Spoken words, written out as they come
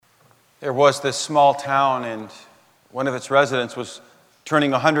There was this small town, and one of its residents was turning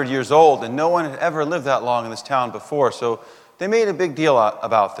 100 years old, and no one had ever lived that long in this town before. So they made a big deal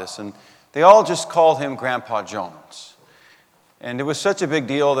about this, and they all just called him Grandpa Jones. And it was such a big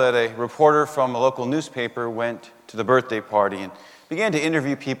deal that a reporter from a local newspaper went to the birthday party and began to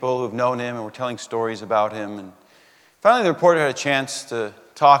interview people who've known him and were telling stories about him. And finally, the reporter had a chance to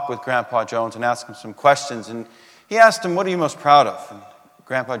talk with Grandpa Jones and ask him some questions. And he asked him, "What are you most proud of?" And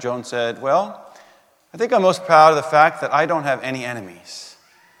Grandpa Jones said, "Well, I think I'm most proud of the fact that I don't have any enemies."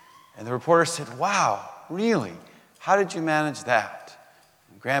 And the reporter said, "Wow, really? How did you manage that?"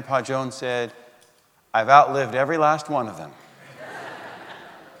 And Grandpa Jones said, "I've outlived every last one of them."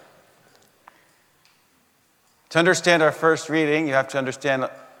 To understand our first reading, you have to understand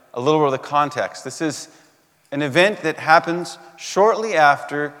a little bit of the context. This is an event that happens shortly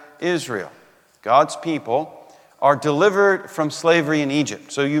after Israel, God's people, are delivered from slavery in Egypt.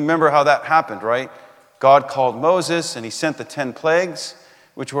 So you remember how that happened, right? God called Moses and he sent the 10 plagues,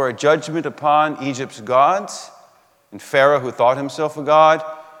 which were a judgment upon Egypt's gods and Pharaoh, who thought himself a god.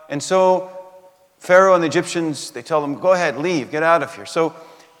 And so Pharaoh and the Egyptians, they tell them, "Go ahead, leave, get out of here." So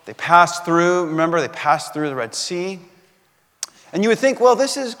they passed through, remember, they passed through the Red Sea. And you would think, well,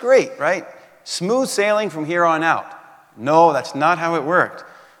 this is great, right? Smooth sailing from here on out. No, that's not how it worked.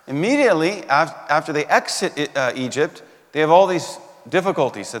 Immediately after they exit Egypt, they have all these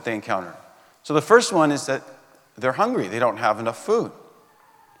difficulties that they encounter. So the first one is that they're hungry. They don't have enough food.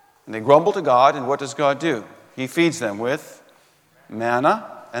 And they grumble to God, and what does God do? He feeds them with manna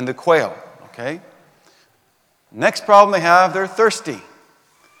and the quail, okay? Next problem they have, they're thirsty.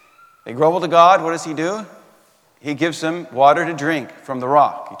 They grumble to God. What does he do? He gives them water to drink from the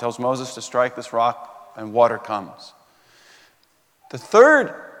rock. He tells Moses to strike this rock, and water comes. The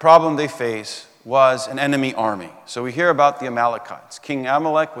third problem they face was an enemy army. So we hear about the Amalekites. King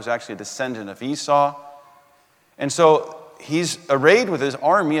Amalek was actually a descendant of Esau. And so he's arrayed with his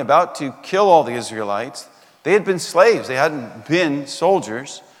army about to kill all the Israelites. They had been slaves. They hadn't been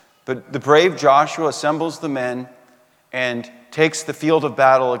soldiers. But the brave Joshua assembles the men and takes the field of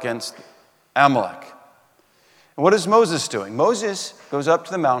battle against Amalek. And what is Moses doing? Moses goes up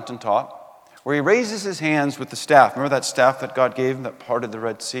to the mountaintop where he raises his hands with the staff. Remember that staff that God gave him that parted the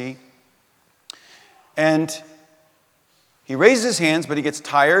Red Sea? And he raises his hands, but he gets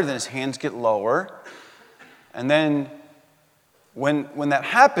tired, and his hands get lower. And then when that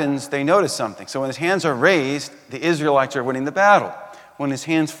happens, they notice something. So when his hands are raised, the Israelites are winning the battle. When his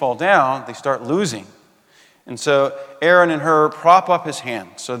hands fall down, they start losing. And so Aaron and Hur prop up his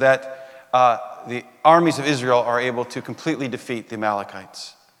hands so that the armies of Israel are able to completely defeat the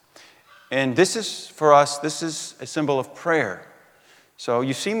Amalekites. And this is, for us, this is a symbol of prayer. So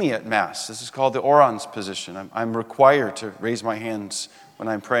you see me at Mass. This is called the Orans position. I'm required to raise my hands when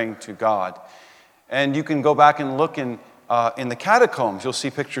I'm praying to God. And you can go back and look in the catacombs. You'll see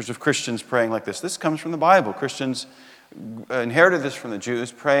pictures of Christians praying like this. This comes from the Bible. Christians inherited this from the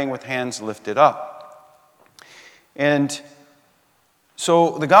Jews, praying with hands lifted up. And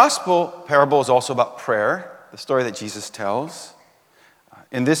so the gospel parable is also about prayer, the story that Jesus tells.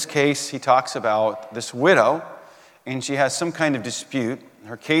 In this case, he talks about this widow, and she has some kind of dispute.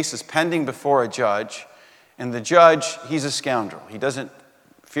 Her case is pending before a judge, and the judge, he's a scoundrel. He doesn't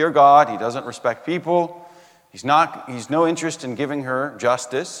fear God. He doesn't respect people. He's no interest in giving her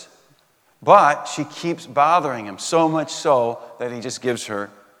justice, but she keeps bothering him, so much so that he just gives her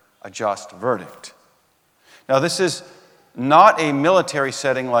a just verdict. Now, this is not a military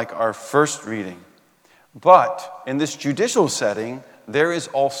setting like our first reading, but in this judicial setting, there is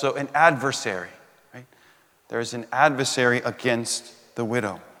also an adversary, right? There is an adversary against the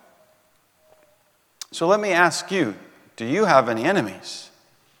widow. So let me ask you, do you have any enemies?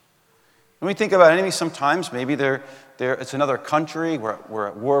 When we think about enemies, sometimes maybe it's another country we're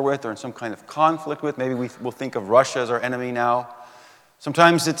at war with or in some kind of conflict with. Maybe we'll think of Russia as our enemy now.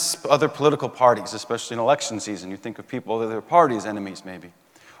 Sometimes it's other political parties, especially in election season. You think of people that their party's enemies, maybe.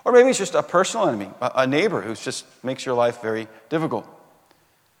 Or maybe it's just a personal enemy, a neighbor who just makes your life very difficult.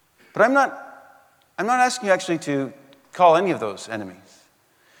 But I'm not asking you actually to call any of those enemies.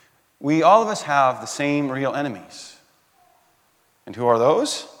 All of us have the same real enemies. And who are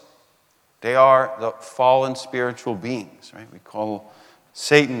those? They are the fallen spiritual beings, right? We call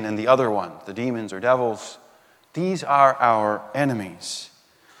Satan and the other one, the demons or devils. These are our enemies.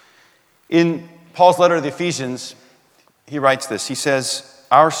 In Paul's letter to the Ephesians, he writes this. He says,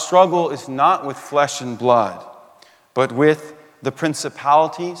 "Our struggle is not with flesh and blood, but with the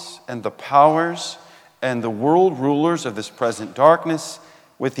principalities and the powers and the world rulers of this present darkness,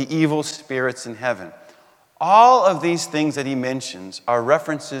 with the evil spirits in heaven." All of these things that he mentions are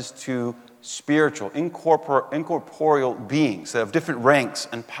references to spiritual, incorporeal beings that have different ranks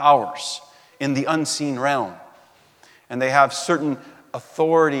and powers in the unseen realm. And they have certain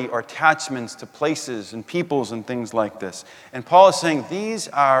authority or attachments to places and peoples and things like this. And Paul is saying these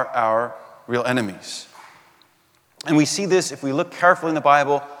are our real enemies. And we see this if we look carefully in the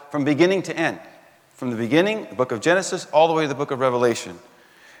Bible from beginning to end. From the beginning, the book of Genesis, all the way to the book of Revelation.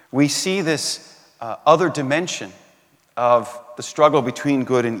 We see this other dimension of the struggle between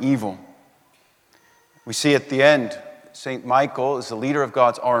good and evil. We see at the end, St. Michael is the leader of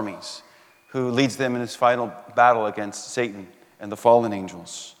God's armies, who leads them in his final battle against Satan and the fallen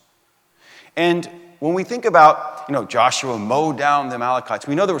angels. And when we think about, Joshua mowed down the Amalekites,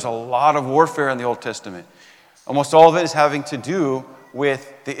 we know there was a lot of warfare in the Old Testament. Almost all of it is having to do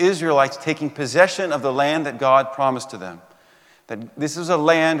with the Israelites taking possession of the land that God promised to them. That this is a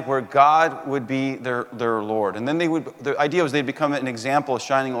land where God would be their Lord. And then the idea was they'd become an example, a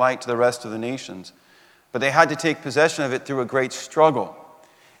shining light to the rest of the nations. But they had to take possession of it through a great struggle.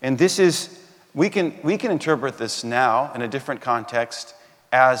 And this is, we can interpret this now in a different context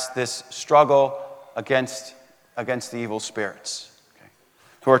as this struggle against the evil spirits, okay,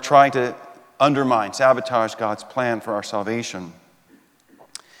 who are trying to undermine, sabotage God's plan for our salvation.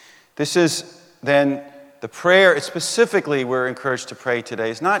 This is then the prayer, specifically we're encouraged to pray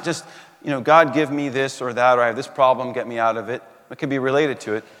today. It's not just, God give me this or that, or I have this problem, get me out of it. It can be related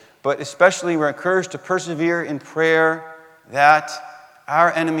to it. But especially we're encouraged to persevere in prayer that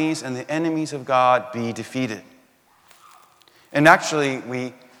our enemies and the enemies of God be defeated. And actually,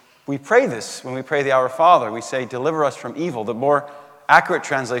 we pray this when we pray the Our Father. We say, deliver us from evil. The more accurate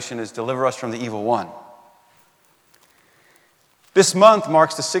translation is, deliver us from the evil one. This month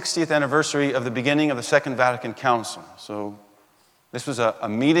marks the 60th anniversary of the beginning of the Second Vatican Council. So this was a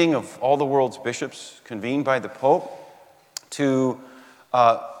meeting of all the world's bishops convened by the Pope to,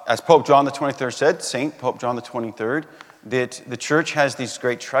 as Pope John the 23rd said, Saint Pope John the 23rd, that the church has these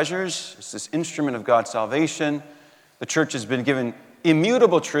great treasures. It's this instrument of God's salvation. The church has been given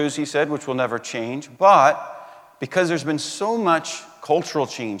immutable truths, he said, which will never change. But because there's been so much cultural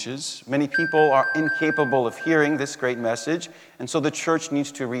changes, many people are incapable of hearing this great message, and so the church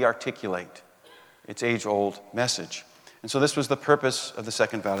needs to re-articulate its age-old message. And so this was the purpose of the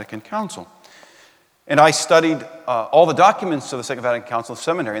Second Vatican Council. And I studied all the documents of the Second Vatican Council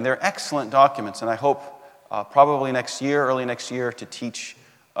seminary, and they're excellent documents, and I hope probably next year, early next year, to teach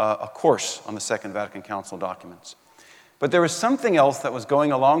a course on the Second Vatican Council documents. But there was something else that was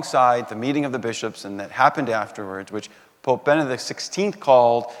going alongside the meeting of the bishops and that happened afterwards, which Pope Benedict XVI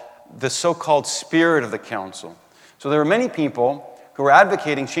called the so-called spirit of the council. So there were many people who were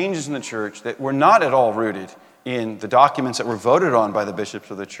advocating changes in the church that were not at all rooted in the documents that were voted on by the bishops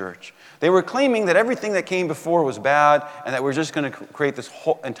of the church. They were claiming that everything that came before was bad and that we're just going to create this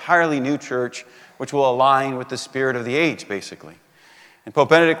whole entirely new church which will align with the spirit of the age, basically. And Pope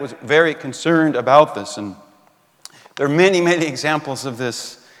Benedict was very concerned about this, and there are many, many examples of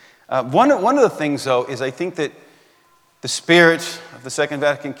this. One of the things, though, is I think that the spirit of the Second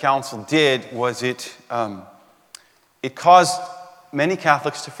Vatican Council did was it caused many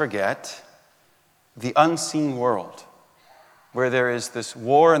Catholics to forget the unseen world, where there is this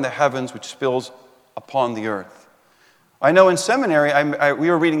war in the heavens which spills upon the earth. I know in seminary, we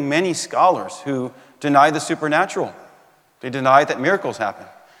were reading many scholars who denied the supernatural. They denied that miracles happen.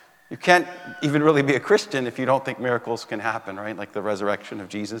 You can't even really be a Christian if you don't think miracles can happen, right? Like the resurrection of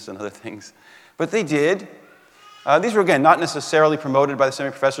Jesus and other things. But they did. These were, again, not necessarily promoted by the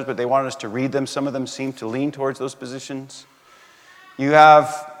seminary professors, but they wanted us to read them. Some of them seemed to lean towards those positions. You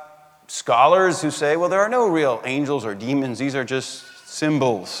have scholars who say, well, there are no real angels or demons. These are just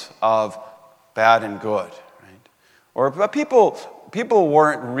symbols of bad and good, right? Or but people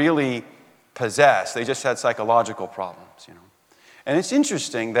weren't really possessed. They just had psychological problems, And it's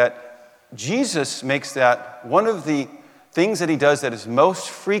interesting that Jesus makes that one of the things that he does that is most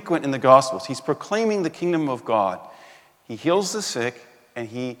frequent in the Gospels. He's proclaiming the kingdom of God. He heals the sick and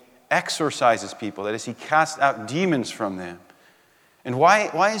he exorcises people. That is, he casts out demons from them. And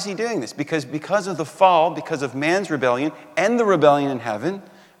why is he doing this? Because of the fall, because of man's rebellion and the rebellion in heaven,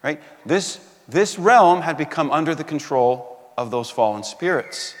 right? This realm had become under the control of those fallen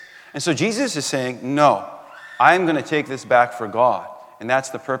spirits. And so Jesus is saying, no, I'm going to take this back for God. And that's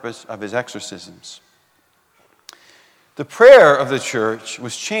the purpose of his exorcisms. The prayer of the church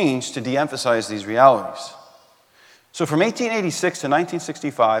was changed to de-emphasize these realities. So from 1886 to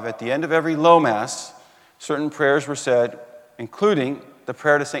 1965, at the end of every low mass, certain prayers were said, including the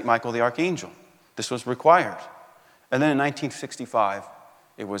prayer to St. Michael the Archangel. This was required. And then in 1965,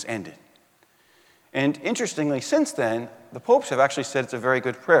 it was ended. And interestingly, since then, the popes have actually said it's a very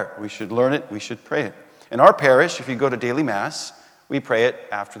good prayer. We should learn it, we should pray it. In our parish, if you go to daily Mass, we pray it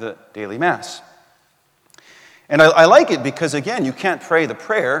after the daily Mass. And I like it because, again, you can't pray the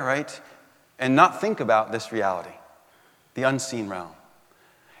prayer, right, and not think about this reality, the unseen realm.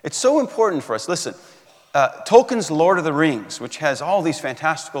 It's so important for us. Listen, Tolkien's Lord of the Rings, which has all these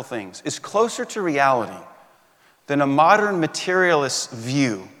fantastical things, is closer to reality than a modern materialist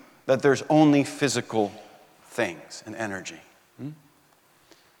view that there's only physical things and energy.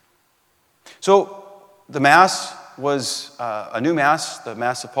 So the Mass was a new Mass. The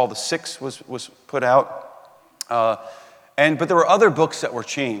Mass of Paul VI was put out. But there were other books that were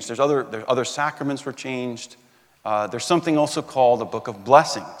changed. There's other sacraments were changed. There's something also called the Book of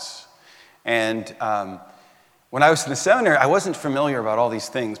Blessings. And when I was in the seminary, I wasn't familiar about all these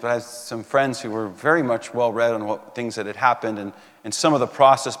things, but I had some friends who were very much well-read on what things that had happened and some of the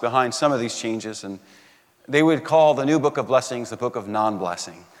process behind some of these changes. And they would call the new Book of Blessings the Book of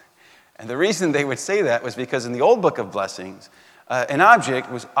Non-Blessing. And the reason they would say that was because in the old Book of Blessings, an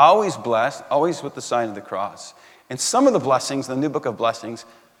object was always blessed, always with the sign of the cross. And some of the blessings, the new Book of Blessings,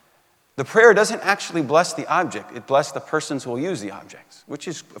 the prayer doesn't actually bless the object. It blesses the persons who will use the objects, which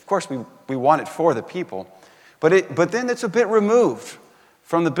is, of course, we want it for the people. But then it's a bit removed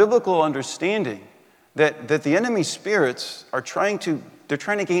from the biblical understanding that the enemy spirits are trying to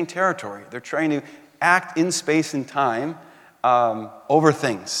gain territory. They're trying to act in space and time over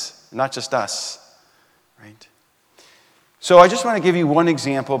things, not just us, right? So I just want to give you one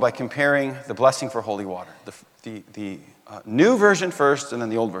example by comparing the blessing for holy water, the new version first and then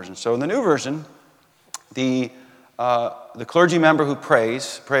the old version. So in the new version, the clergy member who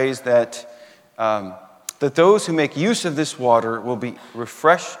prays that those who make use of this water will be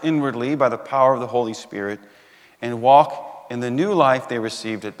refreshed inwardly by the power of the Holy Spirit and walk in the new life they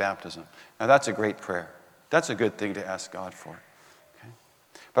received at baptism. Now that's a great prayer. That's a good thing to ask God for. Okay?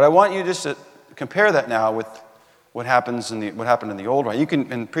 But I want you just to compare that now with what happened in the old rite.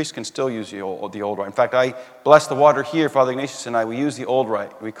 And priests can still use the old rite. In fact, I bless the water here. Father Ignatius and I, we use the old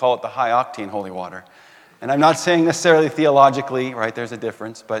rite. We call it the high octane holy water. And I'm not saying necessarily theologically, right? There's a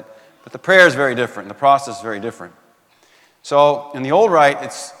difference, but the prayer is very different. The process is very different. So in the old rite,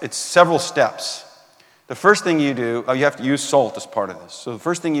 it's several steps. The first thing you do, you have to use salt as part of this. So the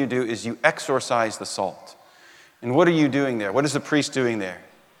first thing you do is you exorcise the salt. And what are you doing there? What is the priest doing there?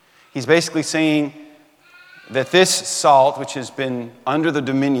 He's basically saying that this salt, which has been under the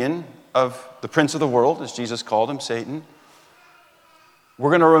dominion of the prince of the world, as Jesus called him, Satan, we're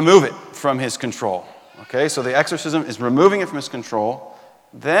going to remove it from his control. Okay, so the exorcism is removing it from his control.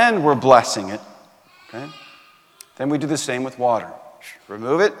 Then we're blessing it. Okay? Then we do the same with water.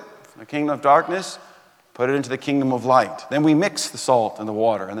 Remove it from the kingdom of darkness, put it into the kingdom of light. Then we mix the salt and the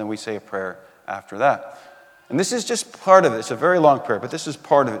water, and then we say a prayer after that. And this is just part of it. It's a very long prayer, but this is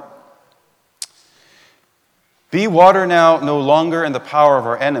part of it. Be water now no longer in the power of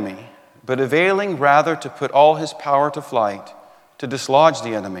our enemy, but availing rather to put all his power to flight, to dislodge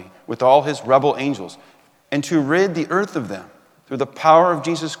the enemy with all his rebel angels, and to rid the earth of them through the power of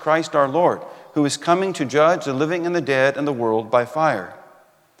Jesus Christ our Lord, who is coming to judge the living and the dead and the world by fire.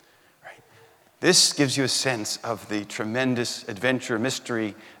 Right. This gives you a sense of the tremendous adventure,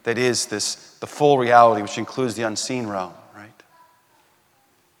 mystery that is the full reality, which includes the unseen realm.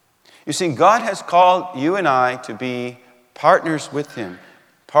 You see, God has called you and I to be partners with him,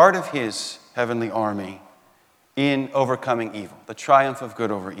 part of his heavenly army in overcoming evil, the triumph of good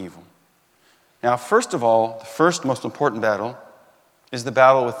over evil. Now, first of all, the first most important battle is the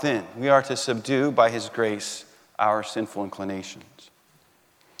battle within. We are to subdue by his grace our sinful inclinations.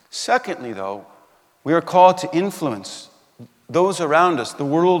 Secondly, though, we are called to influence those around us, the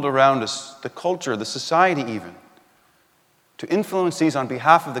world around us, the culture, the society even, to influence these on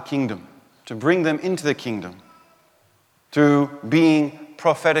behalf of the kingdom, to bring them into the kingdom, through being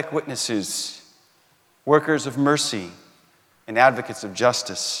prophetic witnesses, workers of mercy, and advocates of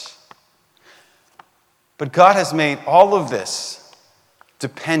justice. But God has made all of this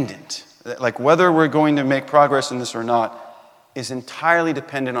dependent, like whether we're going to make progress in this or not, is entirely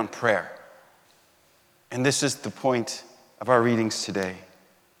dependent on prayer. And this is the point of our readings today.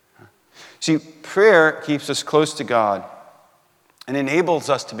 See, prayer keeps us close to God and enables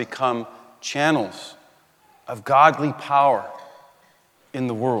us to become channels of godly power in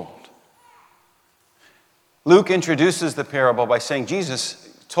the world. Luke introduces the parable by saying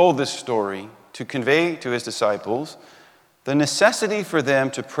Jesus told this story to convey to his disciples the necessity for them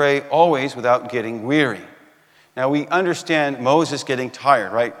to pray always without getting weary. Now, we understand Moses getting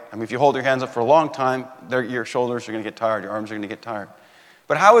tired, right? I mean, if you hold your hands up for a long time, your shoulders are going to get tired, your arms are going to get tired.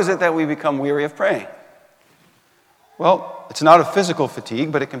 But how is it that we become weary of praying? Well, it's not a physical fatigue,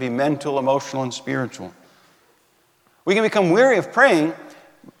 but it can be mental, emotional, and spiritual. We can become weary of praying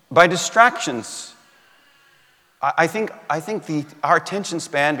by distractions. I think our attention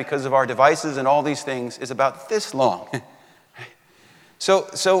span, because of our devices and all these things, is about this long.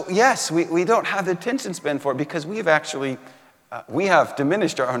 So yes, we don't have the attention span for it because we have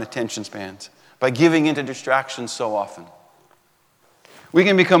diminished our own attention spans by giving into distractions so often. We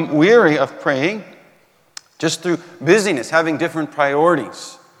can become weary of praying just through busyness, having different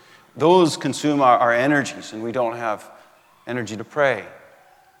priorities. Those consume our energies, and we don't have energy to pray.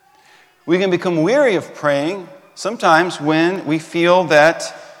 We can become weary of praying sometimes when we feel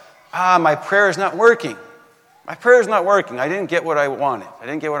that, my prayer is not working. My prayer is not working. I didn't get what I wanted. I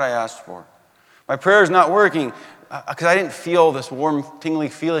didn't get what I asked for. My prayer is not working because I didn't feel this warm, tingly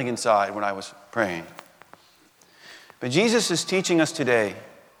feeling inside when I was praying. But Jesus is teaching us today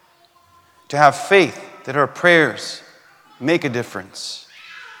to have faith that our prayers make a difference,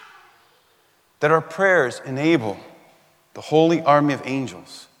 that our prayers enable the holy army of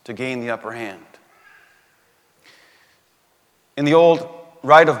angels to gain the upper hand. In the old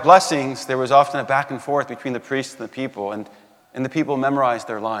rite of blessings, there was often a back and forth between the priest and the people, and the people memorized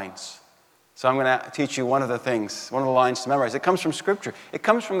their lines. So I'm going to teach you one of the lines to memorize. It comes from Scripture. It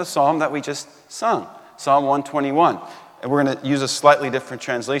comes from the psalm that we just sung, Psalm 121. And we're going to use a slightly different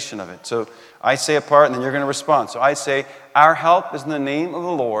translation of it. So I say a part, and then you're going to respond. So I say, our help is in the name of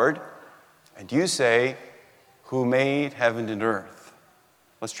the Lord. And you say, who made heaven and earth.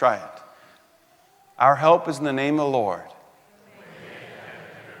 Let's try it. Our help is in the name of the Lord.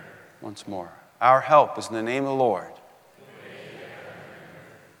 Once more. Our help is in the name of the Lord.